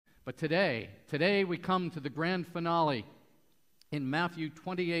But today we come to the grand finale. In Matthew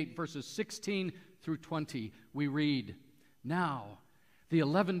 28, verses 16 through 20, we read, "Now the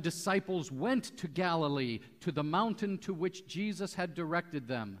 11 disciples went to Galilee, to the mountain to which Jesus had directed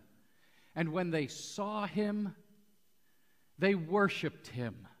them. And when they saw him, they worshipped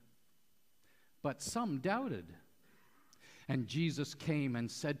him. But some doubted. And Jesus came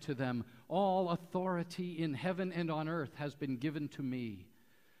and said to them, 'All authority in heaven and on earth has been given to me.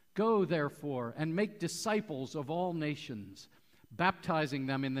 Go, therefore, and make disciples of all nations, baptizing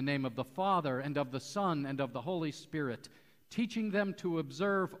them in the name of the Father and of the Son and of the Holy Spirit, teaching them to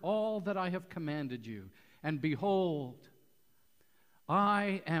observe all that I have commanded you. And behold,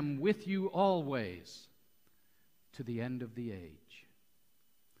 I am with you always to the end of the age.'"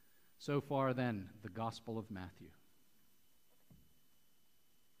 So far, then, the Gospel of Matthew.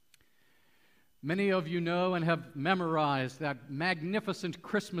 Many of you know and have memorized that magnificent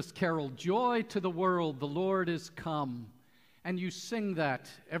Christmas carol, "Joy to the world, the Lord is come." And you sing that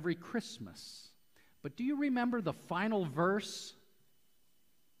every Christmas. But do you remember the final verse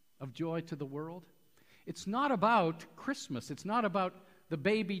of Joy to the World? It's not about Christmas. It's not about the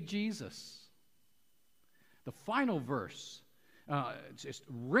baby Jesus. The final verse just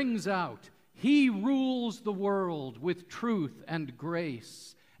rings out, "He rules the world with truth and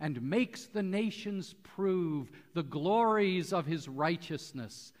grace, and makes the nations prove the glories of his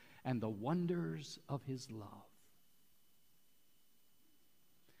righteousness and the wonders of his love."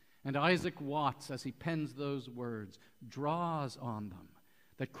 And Isaac Watts, as he pens those words, draws on them,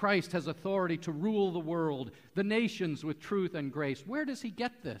 that Christ has authority to rule the world, the nations with truth and grace. Where does he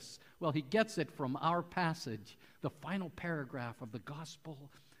get this? Well, he gets it from our passage, the final paragraph of the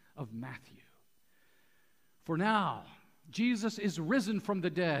Gospel of Matthew. "For now, Jesus is risen from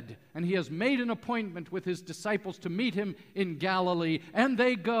the dead, and he has made an appointment with his disciples to meet him in Galilee, and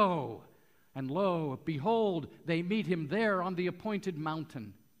they go. And lo, behold, they meet him there on the appointed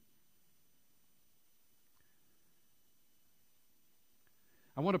mountain."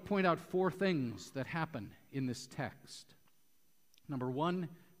 I want to point out 4 things that happen in this text. Number 1,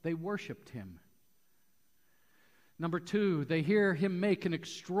 they worshiped him. Number 2, they hear him make an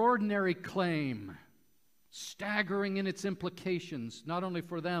extraordinary claim, staggering in its implications, not only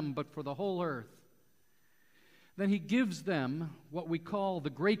for them, but for the whole earth. Then he gives them what we call the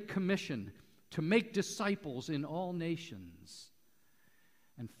Great Commission, to make disciples in all nations.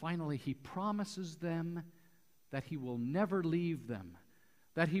 And finally, he promises them that he will never leave them,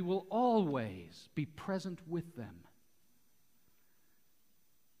 that he will always be present with them.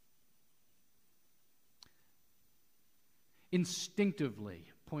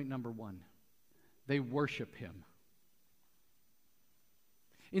 Instinctively, point number 1, they worship him.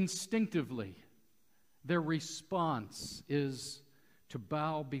 Instinctively, their response is to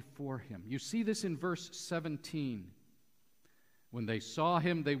bow before him. You see this in verse 17. When they saw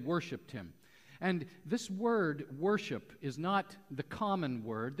him, they worshiped him. And this word, worship, is not the common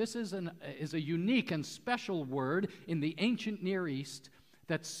word. This is a unique and special word in the ancient Near East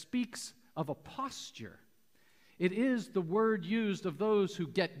that speaks of a posture. It is the word used of those who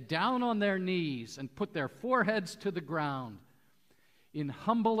get down on their knees and put their foreheads to the ground in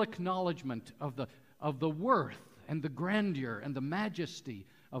humble acknowledgement of the worth and the grandeur and the majesty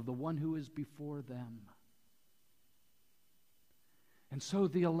of the one who is before them. And so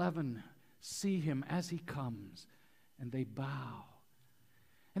the 11 see him as he comes, and they bow.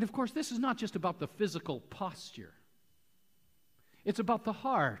 And of course, this is not just about the physical posture. It's about the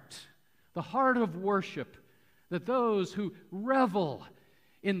heart of worship, that those who revel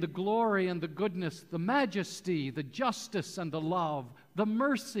in the glory and the goodness, the majesty, the justice and the love, the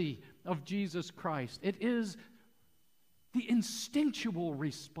mercy of Jesus Christ. It is the instinctual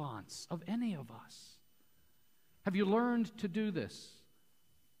response of any of us. Have you learned to do this?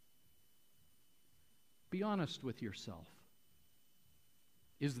 Be honest with yourself.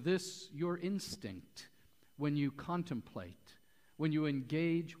 Is this your instinct when you contemplate, when you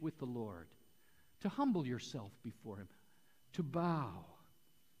engage with the Lord? To humble yourself before him, to bow.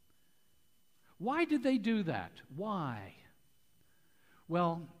 Why did they do that? Why?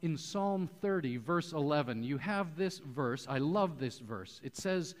 Well, in Psalm 30, verse 11, you have this verse. I love this verse. It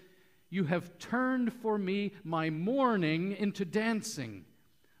says, "You have turned for me my mourning into dancing."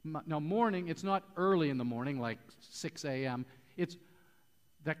 Now, morning, it's not early in the morning, like 6 a.m. It's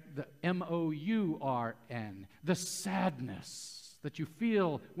the M-O-U-R-N, the sadness that you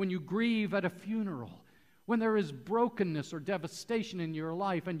feel when you grieve at a funeral, when there is brokenness or devastation in your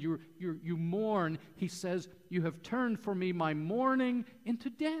life and you mourn. He says, "You have turned for me my mourning into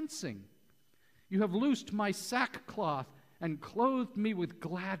dancing. You have loosed my sackcloth and clothed me with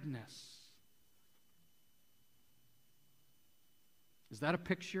gladness. Is that a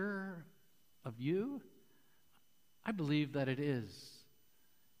picture of you? I believe that it is.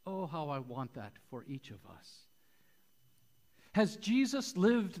 Oh, how I want that for each of us. Has Jesus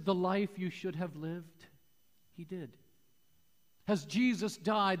lived the life you should have lived? He did. Has Jesus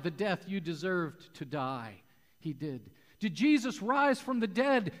died the death you deserved to die? He did. Did Jesus rise from the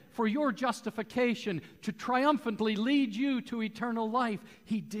dead for your justification, to triumphantly lead you to eternal life?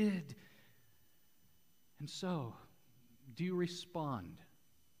 He did. And so, do you respond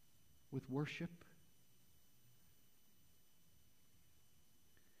with worship?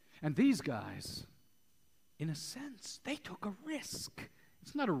 And these guys, in a sense, they took a risk.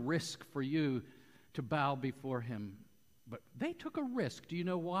 It's not a risk for you to bow before him, but they took a risk. Do you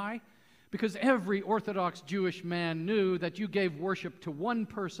know why? Because every Orthodox Jewish man knew that you gave worship to one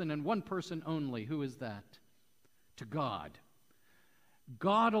person and one person only. Who is that? To God.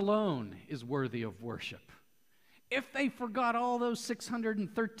 God alone is worthy of worship. If they forgot all those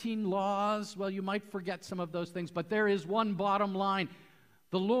 613 laws, well, you might forget some of those things, but there is one bottom line.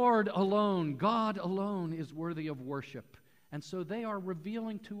 The Lord alone, God alone, is worthy of worship. And so they are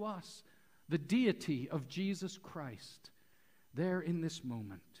revealing to us the deity of Jesus Christ there in this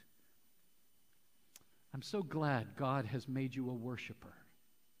moment. I'm so glad God has made you a worshiper.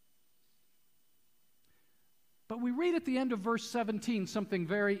 But we read at the end of verse 17 something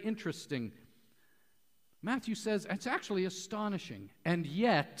very interesting. Matthew says, it's actually astonishing. And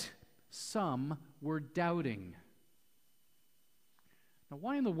yet, some were doubting. Now,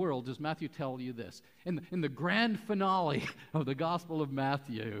 why in the world does Matthew tell you this? In the grand finale of the Gospel of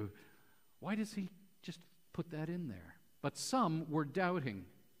Matthew, why does he just put that in there? But some were doubting.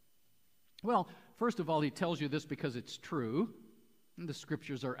 Well, first of all, he tells you this because it's true, and the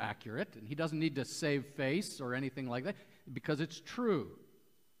Scriptures are accurate, and he doesn't need to save face or anything like that, because it's true.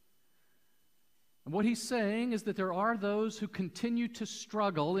 And what he's saying is that there are those who continue to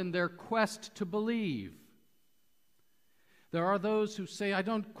struggle in their quest to believe. There are those who say, I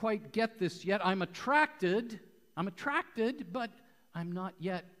don't quite get this yet. I'm attracted, but I'm not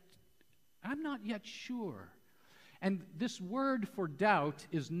yet sure. And this word for doubt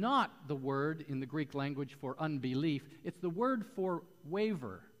is not the word in the Greek language for unbelief. It's the word for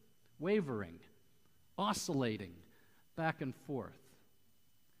wavering, oscillating back and forth.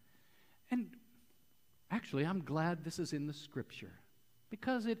 And actually, I'm glad this is in the Scripture,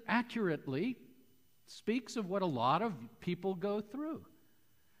 because it accurately speaks of what a lot of people go through.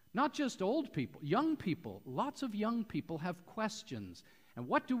 Not just old people, young people. Lots of young people have questions. And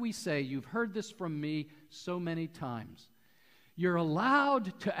what do we say? You've heard this from me so many times. You're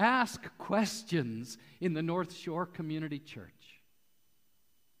allowed to ask questions in the North Shore Community Church.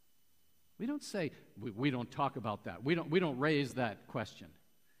 We don't say, we don't talk about that. We don't raise that question.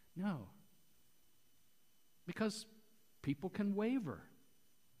 No. Because people can waver.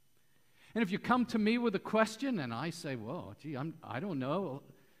 And if you come to me with a question and I say, well, gee, I don't know,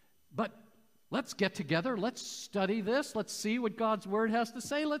 but let's get together, let's study this, let's see what God's Word has to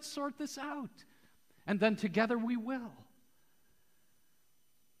say, let's sort this out. And then together we will.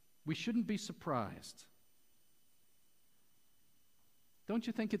 We shouldn't be surprised. Don't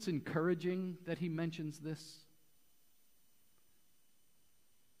you think it's encouraging that he mentions this?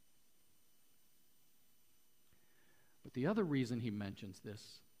 But the other reason he mentions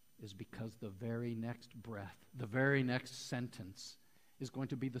this is because the very next breath, the very next sentence is going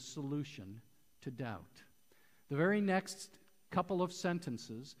to be the solution to doubt. The very next couple of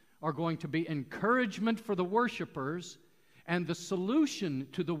sentences are going to be encouragement for the worshipers and the solution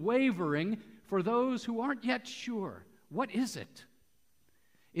to the wavering for those who aren't yet sure. What is it?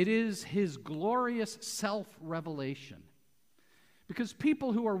 It is his glorious self-revelation. Because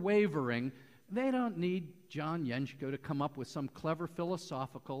people who are wavering, they don't need John Yenchko to come up with some clever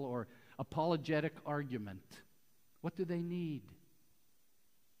philosophical or apologetic argument. What do they need?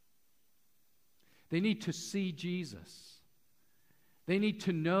 They need to see Jesus. They need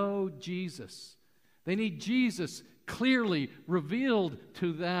to know Jesus. They need Jesus clearly revealed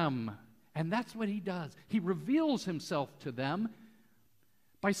to them. And that's what he does. He reveals himself to them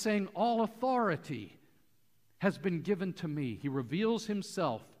by saying, all authority has been given to me. He reveals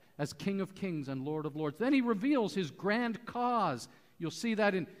himself as King of Kings and Lord of Lords. Then he reveals his grand cause. You'll see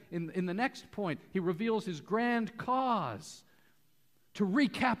that in the next point. He reveals his grand cause to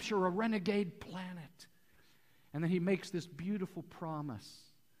recapture a renegade planet. And then he makes this beautiful promise.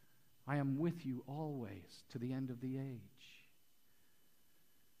 I am with you always to the end of the age.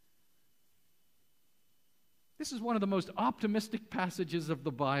 This is one of the most optimistic passages of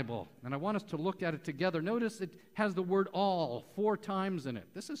the Bible, and I want us to look at it together. Notice it has the word all 4 times in it.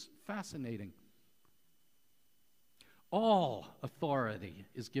 This is fascinating. All authority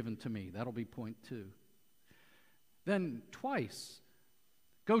is given to me. That'll be point 2. Then twice,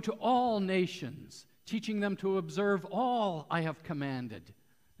 go to all nations, teaching them to observe all I have commanded.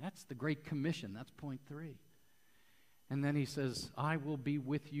 That's the Great Commission. That's point 3. And then he says, I will be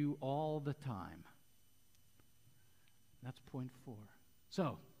with you all the time. That's point 4.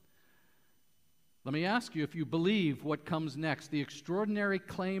 So, let me ask you if you believe what comes next, the extraordinary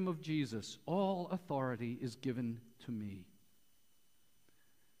claim of Jesus, all authority is given to me.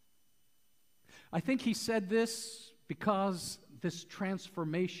 I think he said this because this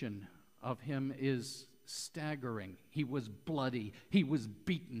transformation of him is staggering. He was bloody. He was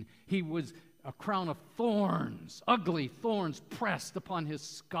beaten. He was a crown of thorns, ugly thorns pressed upon his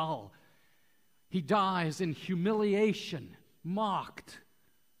skull. He dies in humiliation, mocked.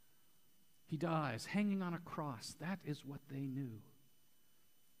 He dies hanging on a cross. That is what they knew.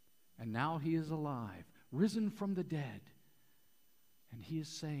 And now he is alive, risen from the dead. And he is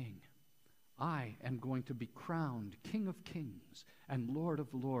saying, I am going to be crowned King of Kings and Lord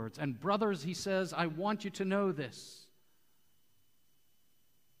of Lords. And brothers, he says, I want you to know this.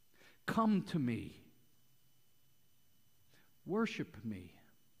 Come to me. Worship me.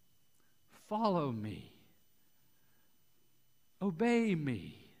 Follow me. Obey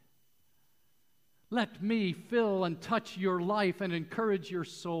me. Let me fill and touch your life and encourage your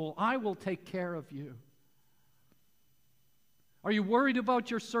soul. I will take care of you. Are you worried about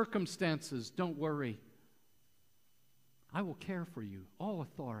your circumstances? Don't worry. I will care for you. All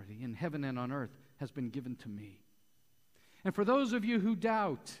authority in heaven and on earth has been given to me. And for those of you who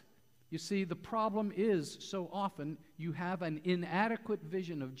doubt, you see, the problem is so often you have an inadequate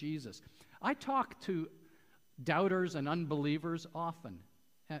vision of Jesus. I talk to doubters and unbelievers often.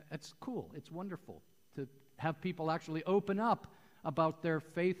 It's cool. It's wonderful to have people actually open up about their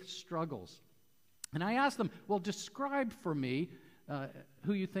faith struggles. And I ask them, well, describe for me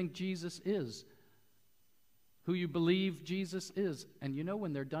who you think Jesus is, who you believe Jesus is. And you know,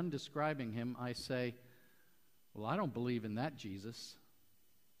 when they're done describing him, I say, well, I don't believe in that Jesus.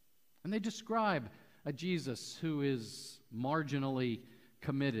 And they describe a Jesus who is marginally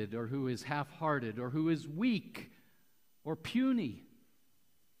committed, or who is half-hearted, or who is weak or puny.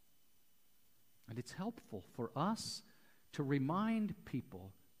 And it's helpful for us to remind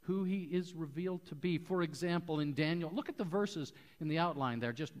people who he is revealed to be. For example, in Daniel, look at the verses in the outline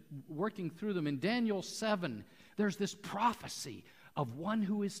there, just working through them. In Daniel 7, there's this prophecy of one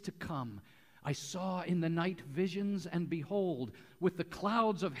who is to come. I saw in the night visions, and behold, with the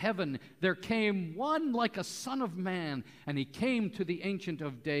clouds of heaven there came one like a son of man, and he came to the Ancient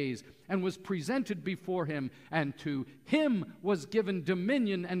of Days, and was presented before him, and to him was given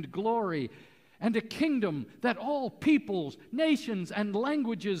dominion and glory, and a kingdom that all peoples, nations, and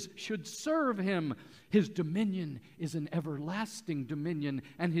languages should serve him. His dominion is an everlasting dominion,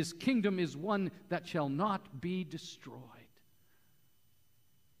 and his kingdom is one that shall not be destroyed.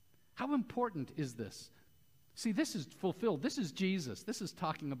 How important is this? See, this is fulfilled. This is Jesus. This is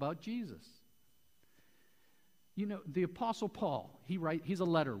talking about Jesus. You know, the Apostle Paul, he's a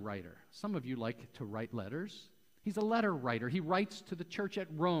letter writer. Some of you like to write letters. He's a letter writer. He writes to the church at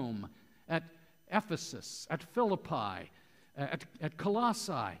Rome, at Ephesus, at Philippi, at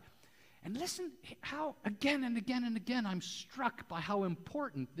Colossae. And listen how again and again and again I'm struck by how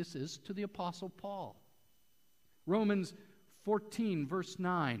important this is to the Apostle Paul. Romans 14, verse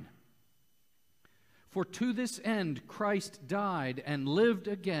 9. For to this end Christ died and lived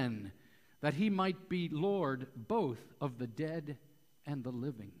again, that he might be Lord both of the dead and the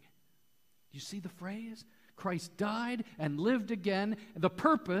living. You see the phrase? Christ died and lived again, the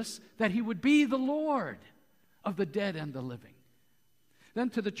purpose that he would be the Lord of the dead and the living. Then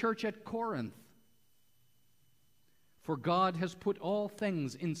to the church at Corinth. For God has put all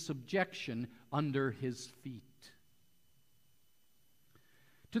things in subjection under his feet.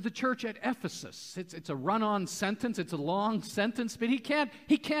 To the church at Ephesus, it's a run-on sentence, it's a long sentence, but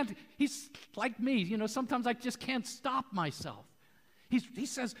he's like me, you know, sometimes I just can't stop myself. He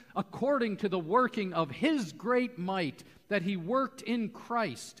says, according to the working of his great might that he worked in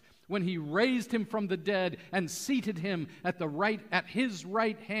Christ when he raised him from the dead and seated him at his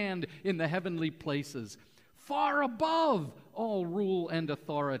right hand in the heavenly places, far above all rule and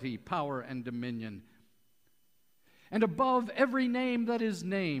authority, power and dominion, and above every name that is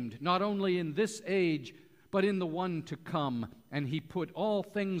named, not only in this age, but in the one to come. And he put all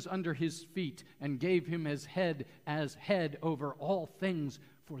things under his feet and gave him as head over all things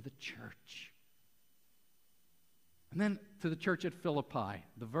for the church. And then to the church at Philippi,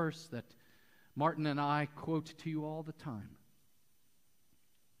 the verse that Martin and I quote to you all the time.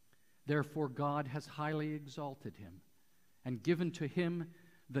 Therefore God has highly exalted him and given to him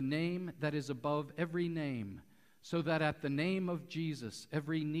the name that is above every name, so that at the name of Jesus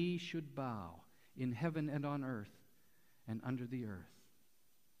every knee should bow in heaven and on earth and under the earth.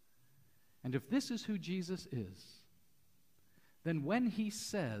 And if this is who Jesus is, then when he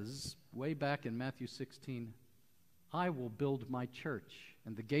says, way back in Matthew 16, I will build my church,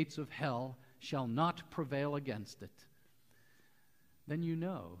 and the gates of hell shall not prevail against it, then you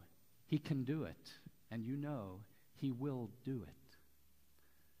know he can do it, and you know he will do it.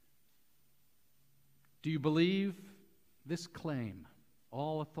 Do you believe this claim?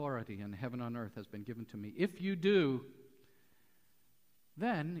 All authority in heaven and on earth has been given to me. If you do,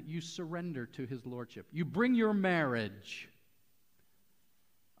 then you surrender to his lordship. You bring your marriage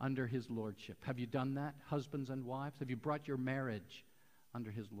under his lordship. Have you done that, husbands and wives? Have you brought your marriage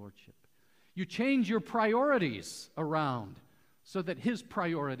under his lordship? You change your priorities around so that his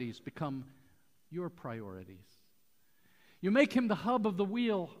priorities become your priorities. You make him the hub of the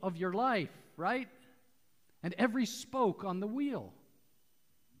wheel of your life, right? And every spoke on the wheel.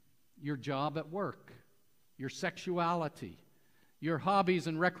 Your job at work, your sexuality, your hobbies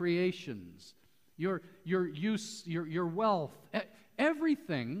and recreations, your use, your wealth,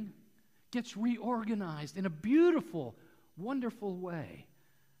 everything gets reorganized in a beautiful, wonderful way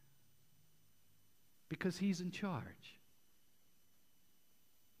because he's in charge.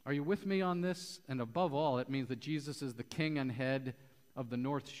 Are you with me on this? And above all, it means that Jesus is the king and head of the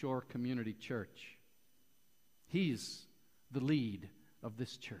North Shore Community Church. He's the lead of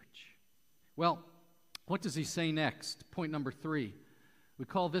this church. Well, what does he say next? Point number 3. We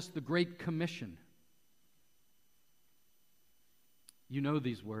call this the Great Commission. You know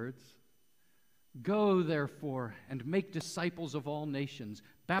these words. Go, therefore, and make disciples of all nations,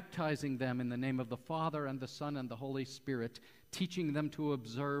 baptizing them in the name of the Father and the Son and the Holy Spirit, teaching them to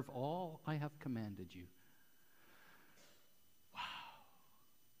observe all I have commanded you. Wow.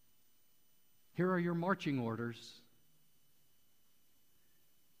 Here are your marching orders.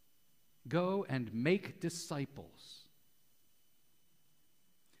 Go and make disciples.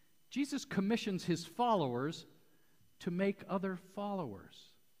 Jesus commissions his followers to make other followers.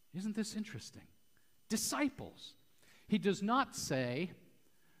 Isn't this interesting? Disciples. He does not say,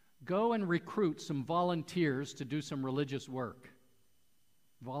 go and recruit some volunteers to do some religious work.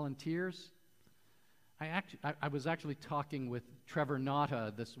 Volunteers? I was actually talking with Trevor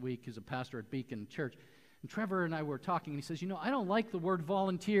Nata this week, who's a pastor at Beacon Church. And Trevor and I were talking, and he says, I don't like the word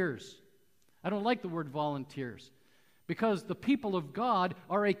volunteers. I don't like the word volunteers because the people of God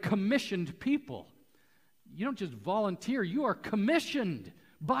are a commissioned people. You don't just volunteer, you are commissioned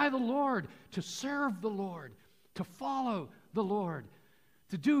by the Lord to serve the Lord, to follow the Lord,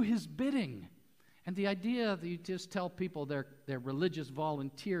 to do his bidding. And the idea that you just tell people they're religious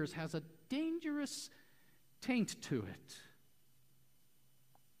volunteers has a dangerous taint to it.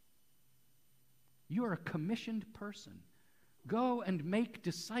 You are a commissioned person. Go and make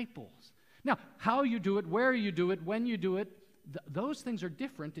disciples. Now, how you do it, where you do it, when you do it, those things are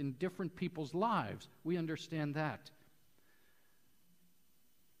different in different people's lives. We understand that.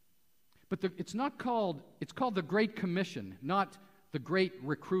 But it's called the Great Commission, not the great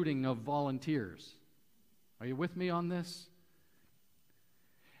recruiting of volunteers. Are you with me on this?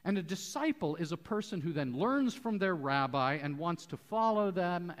 And a disciple is a person who then learns from their rabbi and wants to follow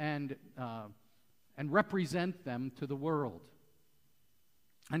them and represent them to the world,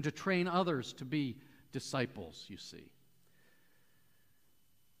 and to train others to be disciples, you see.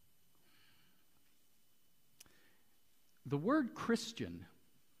 The word Christian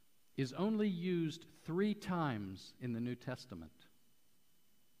is only used 3 times in the New Testament.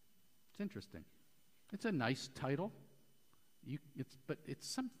 It's interesting. It's a nice title.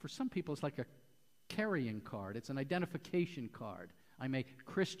 For some people, it's like a carrying card. It's an identification card. I'm a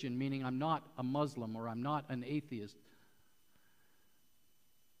Christian, meaning I'm not a Muslim or I'm not an atheist.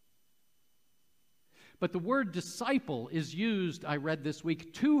 But the word disciple is used, I read this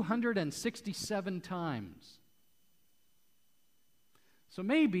week, 267 times. So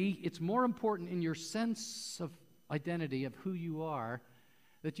maybe it's more important in your sense of identity, of who you are,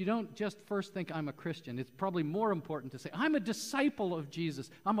 that you don't just first think I'm a Christian. It's probably more important to say, I'm a disciple of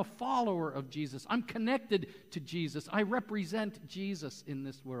Jesus. I'm a follower of Jesus. I'm connected to Jesus. I represent Jesus in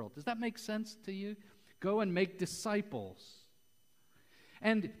this world. Does that make sense to you? Go and make disciples.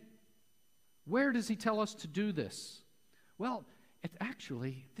 And where does he tell us to do this? Well,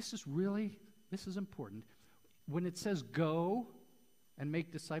 this is important. When it says go and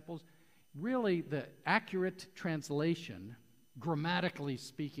make disciples, really the accurate translation, grammatically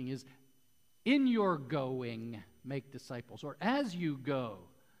speaking, is in your going, make disciples, or as you go,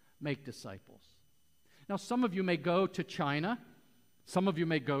 make disciples. Now, some of you may go to China, some of you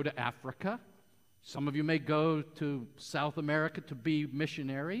may go to Africa, some of you may go to South America to be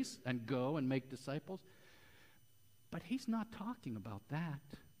missionaries and go and make disciples. But he's not talking about that,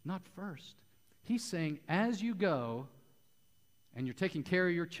 not first. He's saying, as you go, and you're taking care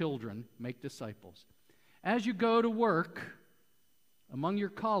of your children, make disciples. As you go to work, among your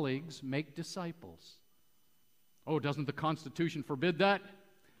colleagues, make disciples. Oh, doesn't the Constitution forbid that?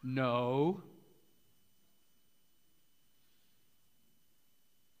 No.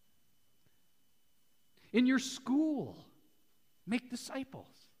 In your school, make disciples.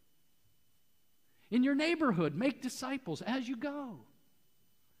 In your neighborhood, make disciples as you go.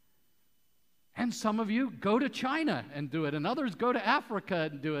 And some of you go to China and do it, and others go to Africa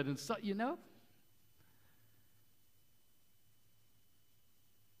and do it, and so, you know.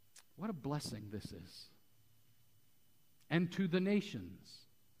 What a blessing this is. And to the nations.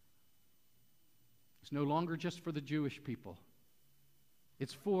 It's no longer just for the Jewish people.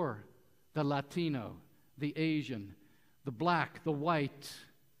 It's for the Latino, the Asian, the black, the white.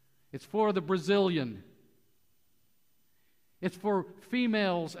 It's for the Brazilian. It's for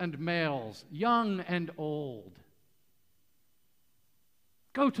females and males, young and old.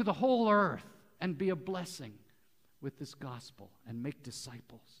 Go to the whole earth and be a blessing with this gospel and make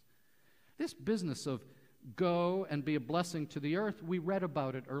disciples. This business of go and be a blessing to the earth, we read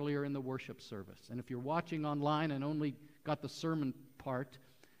about it earlier in the worship service. And if you're watching online and only got the sermon part,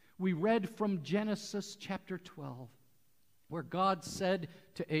 we read from Genesis chapter 12, where God said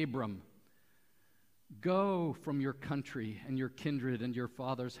to Abram, "Go from your country and your kindred and your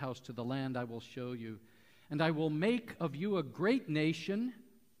father's house to the land I will show you, and I will make of you a great nation."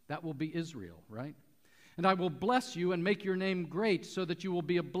 That will be Israel, right? "And I will bless you and make your name great, so that you will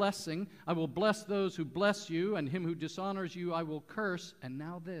be a blessing. I will bless those who bless you, and him who dishonors you I will curse." And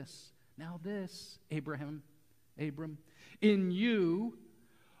now this, Abram, "in you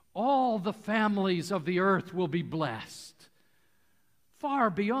all the families of the earth will be blessed." Far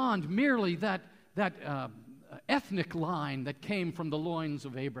beyond merely that ethnic line that came from the loins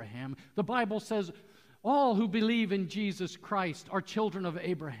of Abraham. The Bible says all who believe in Jesus Christ are children of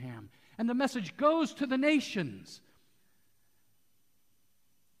Abraham. And the message goes to the nations.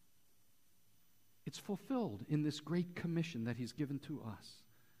 It's fulfilled in this great commission that he's given to us.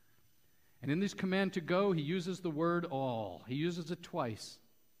 And in this command to go, he uses the word all. He uses it twice.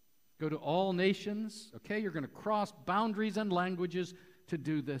 Go to all nations. Okay, you're going to cross boundaries and languages to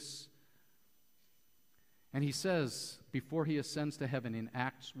do this. And he says, before he ascends to heaven in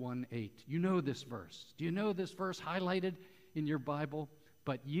Acts 1:8, you know this verse. Do you know this verse highlighted in your Bible?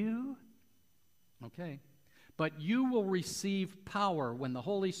 But you will receive power when the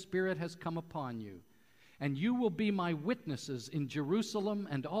Holy Spirit has come upon you, and you will be my witnesses in Jerusalem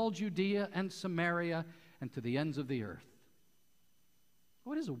and all Judea and Samaria and to the ends of the earth.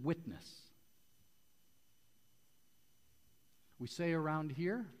 What is a witness? We say around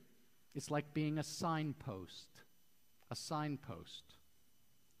here, it's like being a signpost. A signpost.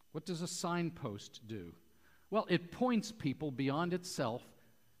 What does a signpost do? Well, it points people beyond itself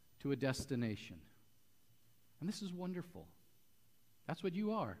to a destination. And this is wonderful. That's what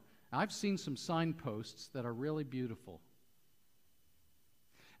you are. I've seen some signposts that are really beautiful.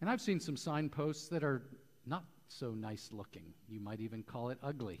 And I've seen some signposts that are not so nice looking. You might even call it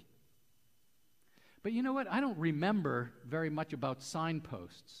ugly. But you know what? I don't remember very much about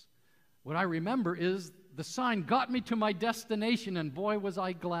signposts. What I remember is the sign got me to my destination, and boy, was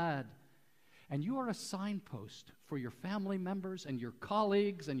I glad. And you are a signpost for your family members and your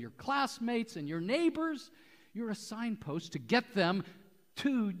colleagues and your classmates and your neighbors. You're a signpost to get them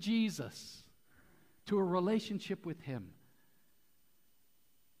to Jesus, to a relationship with him.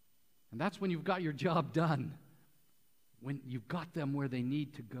 And that's when you've got your job done, when you've got them where they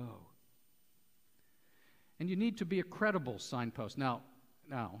need to go. And you need to be a credible signpost. Now,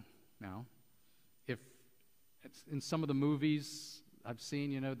 if it's in some of the movies I've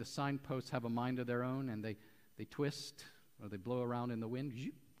seen, the signposts have a mind of their own, and they twist or they blow around in the wind,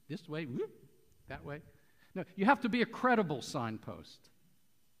 this way, that way. No, you have to be a credible signpost.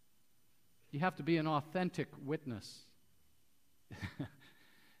 You have to be an authentic witness.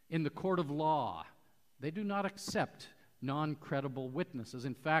 In the court of law, they do not accept non-credible witnesses.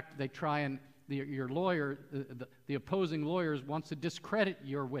 In fact, they try and your lawyer, the opposing lawyers, wants to discredit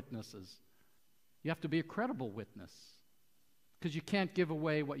your witnesses. You have to be a credible witness because you can't give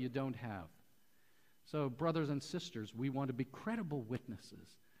away what you don't have. So, brothers and sisters, we want to be credible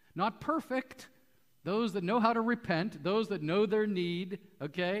witnesses. Not perfect, those that know how to repent, those that know their need,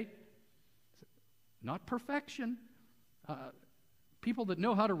 okay? Not perfection. People that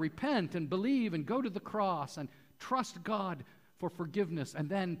know how to repent and believe and go to the cross and trust God for forgiveness and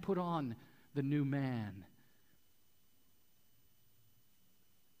then put on the new man.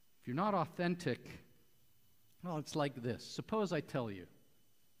 If you're not authentic, well, it's like this. Suppose I tell you,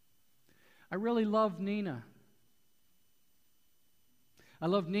 I really love Nina. I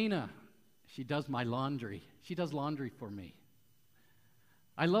love Nina. She does my laundry. She does laundry for me.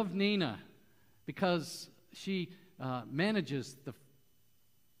 I love Nina because she manages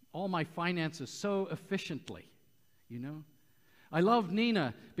all my finances so efficiently, you know. I love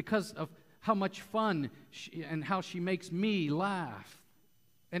Nina because of how much fun and how she makes me laugh.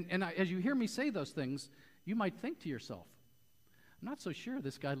 And as you hear me say those things, you might think to yourself, I'm not so sure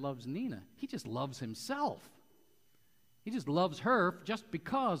this guy loves Nina. He just loves himself. He just loves her just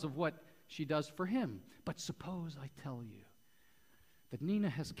because of what she does for him. But suppose I tell you that Nina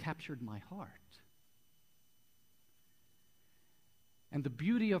has captured my heart. And the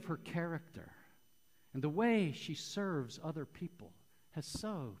beauty of her character and the way she serves other people has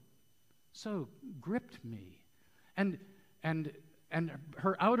so gripped me. And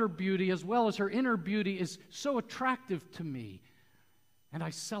her outer beauty as well as her inner beauty is so attractive to me. And I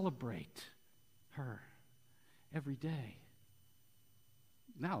celebrate her every day.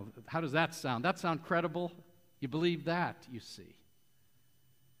 Now, how does that sound? That sound credible? You believe that, you see.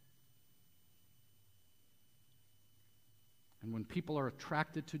 And when people are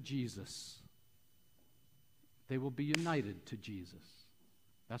attracted to Jesus, they will be united to Jesus.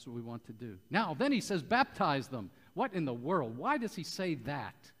 That's what we want to do. Now, then he says, baptize them. What in the world? Why does he say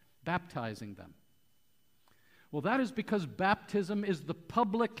that? Baptizing them. Well, that is because baptism is the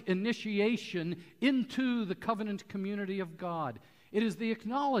public initiation into the covenant community of God. It is the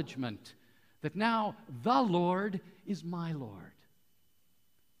acknowledgement that now the Lord is my Lord.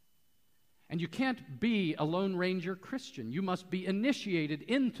 And you can't be a Lone Ranger Christian. You must be initiated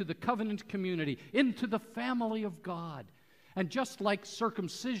into the covenant community, into the family of God. And just like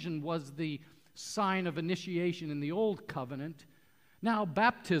circumcision was the sign of initiation in the Old Covenant, now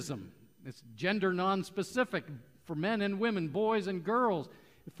baptism, it's gender non-specific for men and women, boys and girls,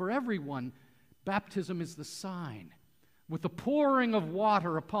 for everyone, baptism is the sign. With the pouring of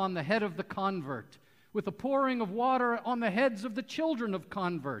water upon the head of the convert, with the pouring of water on the heads of the children of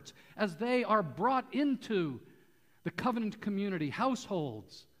converts, as they are brought into the covenant community,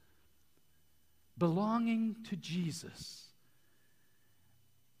 households, belonging to Jesus.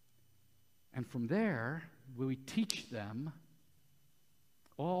 And from there, we teach them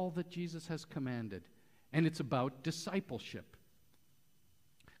all that Jesus has commanded. And it's about discipleship.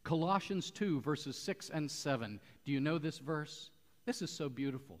 Colossians 2, verses 6 and 7. Do you know this verse? This is so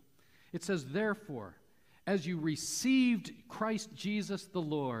beautiful. It says, therefore, as you received Christ Jesus the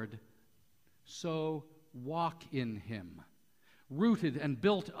Lord, so walk in him, rooted and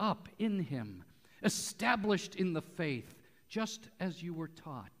built up in him, established in the faith, just as you were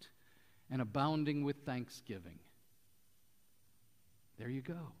taught, and abounding with thanksgiving. There you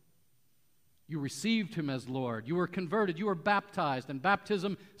go. You received him as Lord. You were converted. You were baptized. And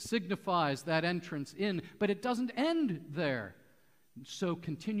baptism signifies that entrance in. But it doesn't end there. So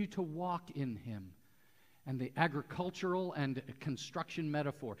continue to walk in him. And the agricultural and construction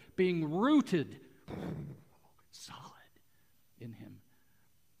metaphor, being rooted, solid in him.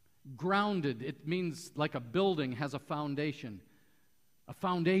 Grounded, it means like a building has a foundation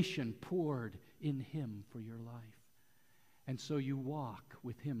poured in him for your life. And so you walk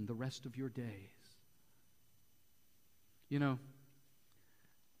with him the rest of your days. You know,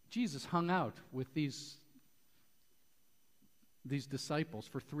 Jesus hung out with these disciples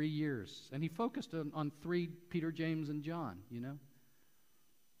for 3 years, and he focused on 3, Peter, James, and John, you know.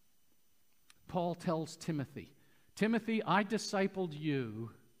 Paul tells Timothy, Timothy, I discipled you.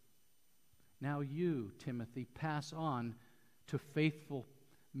 Now you, Timothy, pass on to faithful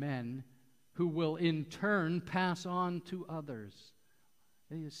men who will in turn pass on to others.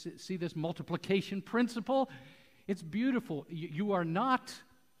 You see this multiplication principle? It's beautiful. You are not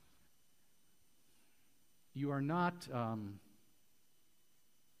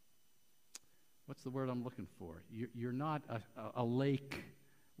what's the word I'm looking for? You're not a lake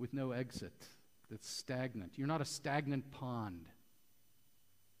with no exit that's stagnant. You're not a stagnant pond.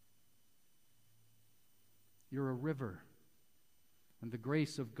 You're a river. And the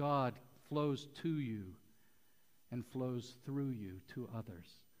grace of God flows to you and flows through you to others.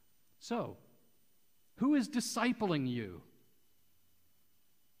 So, who is discipling you?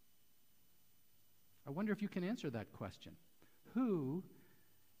 I wonder if you can answer that question. Who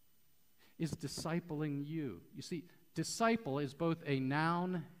is discipling you? You see, disciple is both a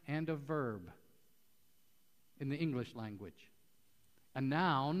noun and a verb in the English language. A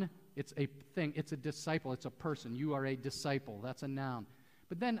noun, it's a thing, it's a disciple, it's a person. You are a disciple, that's a noun.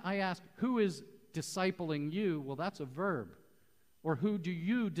 But then I ask, who is discipling you? Well, that's a verb. Or who do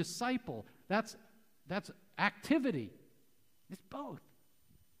you disciple? That's activity. It's both.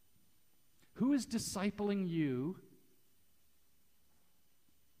 Who is discipling you?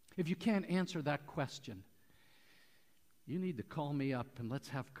 If you can't answer that question, you need to call me up and let's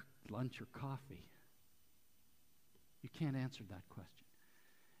have lunch or coffee. You can't answer that question.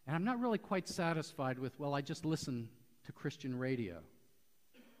 And I'm not really quite satisfied with, well, I just listen to Christian radio.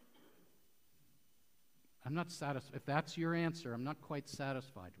 I'm not satisfied. If that's your answer, I'm not quite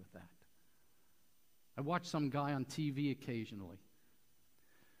satisfied with that. I watch some guy on TV occasionally.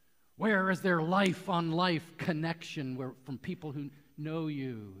 Where is there life-on-life connection from people who know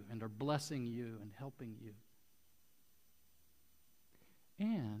you and are blessing you and helping you?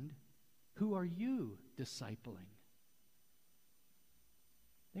 And who are you discipling?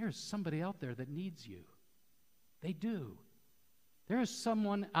 There's somebody out there that needs you. They do. There is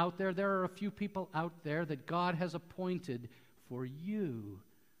someone out there, there are a few people out there that God has appointed for you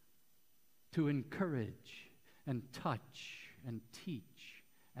to encourage and touch and teach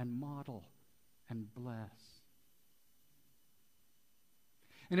and model and bless.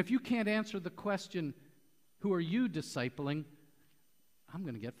 And if you can't answer the question, who are you discipling? I'm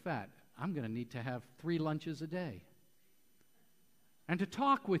going to get fat. I'm going to need to have 3 lunches a day. And to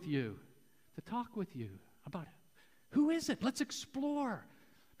talk with you about who is it? Let's explore.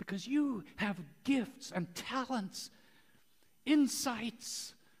 Because you have gifts and talents,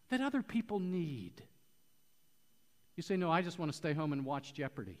 insights that other people need. You say, no, I just want to stay home and watch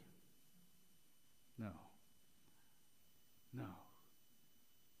Jeopardy. No.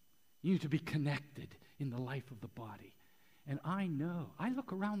 You need to be connected in the life of the body. And I know, I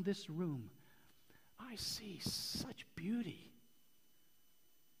look around this room, I see such beauty,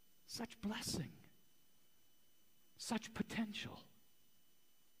 such blessing, such potential.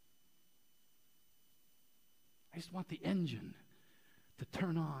 I just want the engine to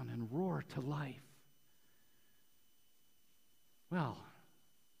turn on and roar to life. Well,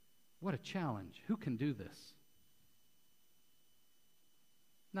 what a challenge. Who can do this?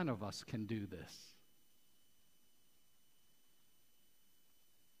 None of us can do this.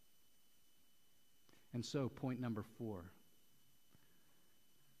 And so, point number 4.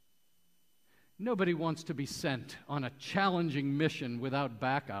 Nobody wants to be sent on a challenging mission without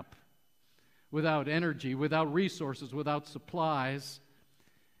backup, without energy, without resources, without supplies.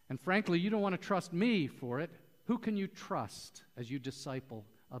 And frankly, you don't want to trust me for it. Who can you trust as you disciple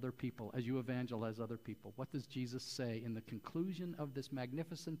other people, as you evangelize other people? What does Jesus say in the conclusion of this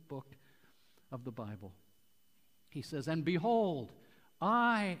magnificent book of the Bible? He says, "And behold,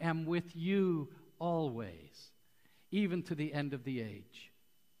 I am with you always, even to the end of the age."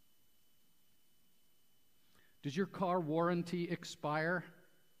 Does your car warranty expire?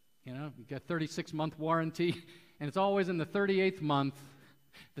 You know, you got a 36-month warranty, and it's always in the 38th month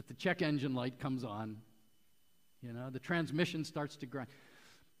that the check engine light comes on. You know, the transmission starts to grind.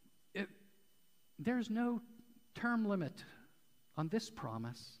 There's no term limit on this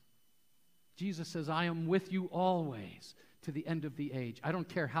promise. Jesus says, I am with you always to the end of the age. I don't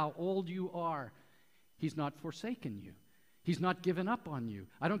care how old you are. He's not forsaken you. He's not given up on you.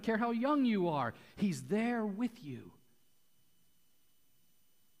 I don't care how young you are. He's there with you.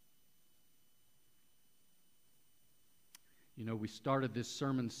 You know, we started this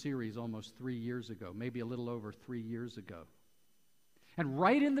sermon series almost 3 years ago, maybe a little over 3 years ago. And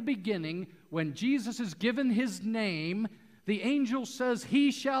right in the beginning, when Jesus is given his name, the angel says,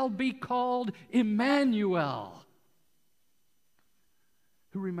 he shall be called Emmanuel.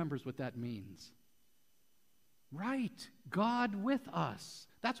 Who remembers what that means? Right, God with us.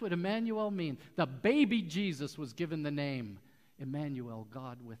 That's what Emmanuel means. The baby Jesus was given the name Emmanuel,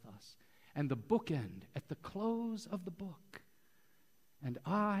 God with us. And the bookend at the close of the book, and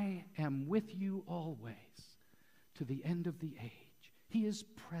I am with you always to the end of the age. He is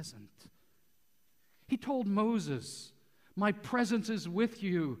present. He told Moses, my presence is with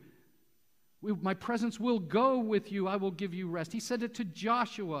you. My presence will go with you. I will give you rest. He said it to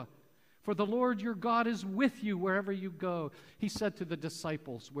Joshua. For the Lord your God is with you wherever you go. He said to the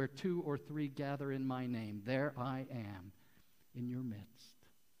disciples, where 2 or 3 gather in my name, there I am in your midst.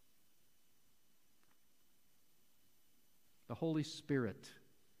 The Holy Spirit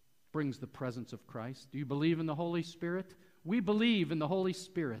brings the presence of Christ. Do you believe in the Holy Spirit? We believe in the Holy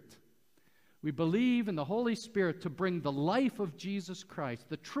Spirit. We believe in the Holy Spirit to bring the life of Jesus Christ,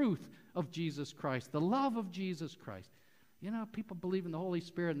 the truth of Jesus Christ, the love of Jesus Christ. You know, people believe in the Holy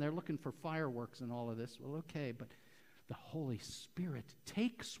Spirit and they're looking for fireworks and all of this. Well, okay, but the Holy Spirit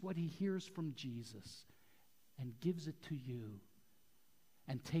takes what he hears from Jesus and gives it to you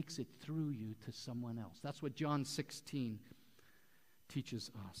and takes it through you to someone else. That's what John 16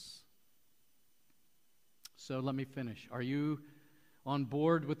 teaches us. So let me finish. Are you on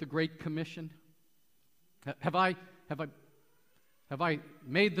board with the Great Commission? Have I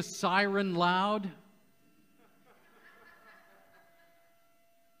made the siren loud?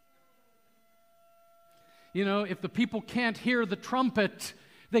 You know, if the people can't hear the trumpet,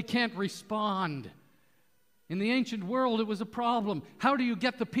 they can't respond. In the ancient world, it was a problem. How do you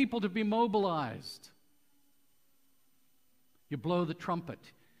get the people to be mobilized? You blow the trumpet.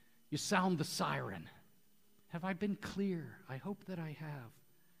 You sound the siren. Have I been clear? I hope that I have.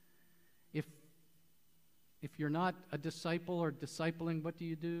 If you're not a disciple or discipling, what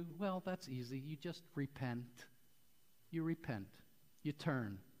do? Well, that's easy. You just repent. You repent. You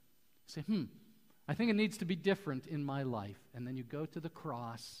turn. You say, I think it needs to be different in my life. And then you go to the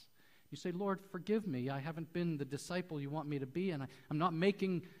cross. You say, Lord, forgive me. I haven't been the disciple you want me to be, and I'm not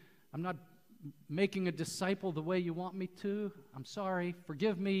making a disciple the way you want me to. I'm sorry.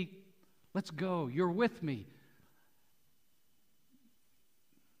 Forgive me. Let's go. You're with me.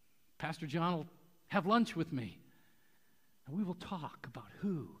 Pastor John will have lunch with me, and we will talk about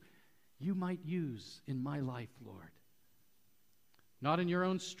who you might use in my life, Lord. Not in your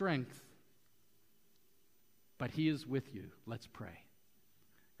own strength, but he is with you. Let's pray.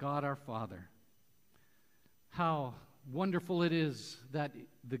 God our Father, how wonderful it is that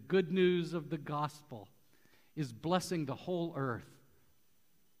the good news of the gospel is blessing the whole earth.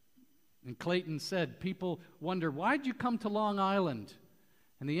 And Clayton said, people wonder, why'd you come to Long Island?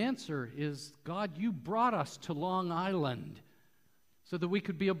 And the answer is, God, you brought us to Long Island so that we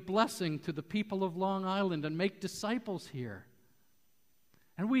could be a blessing to the people of Long Island and make disciples here.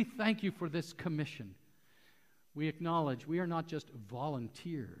 And we thank you for this commission. We acknowledge we are not just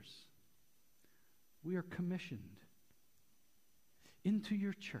volunteers. We are commissioned into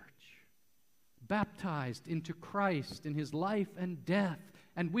your church, baptized into Christ in his life and death,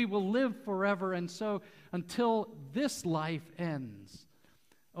 and we will live forever. And so until this life ends,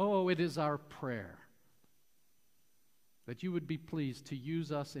 oh, it is our prayer that you would be pleased to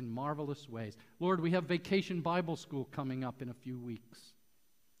use us in marvelous ways. Lord, we have Vacation Bible School coming up in a few weeks.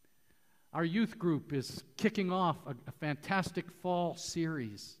 Our youth group is kicking off a fantastic fall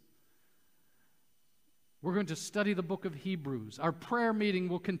series. We're going to study the book of Hebrews. Our prayer meeting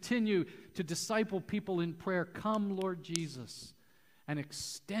will continue to disciple people in prayer. Come, Lord Jesus, and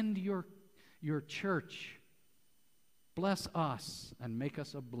extend your church. Bless us and make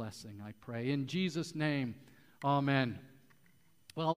us a blessing, I pray. In Jesus' name, amen.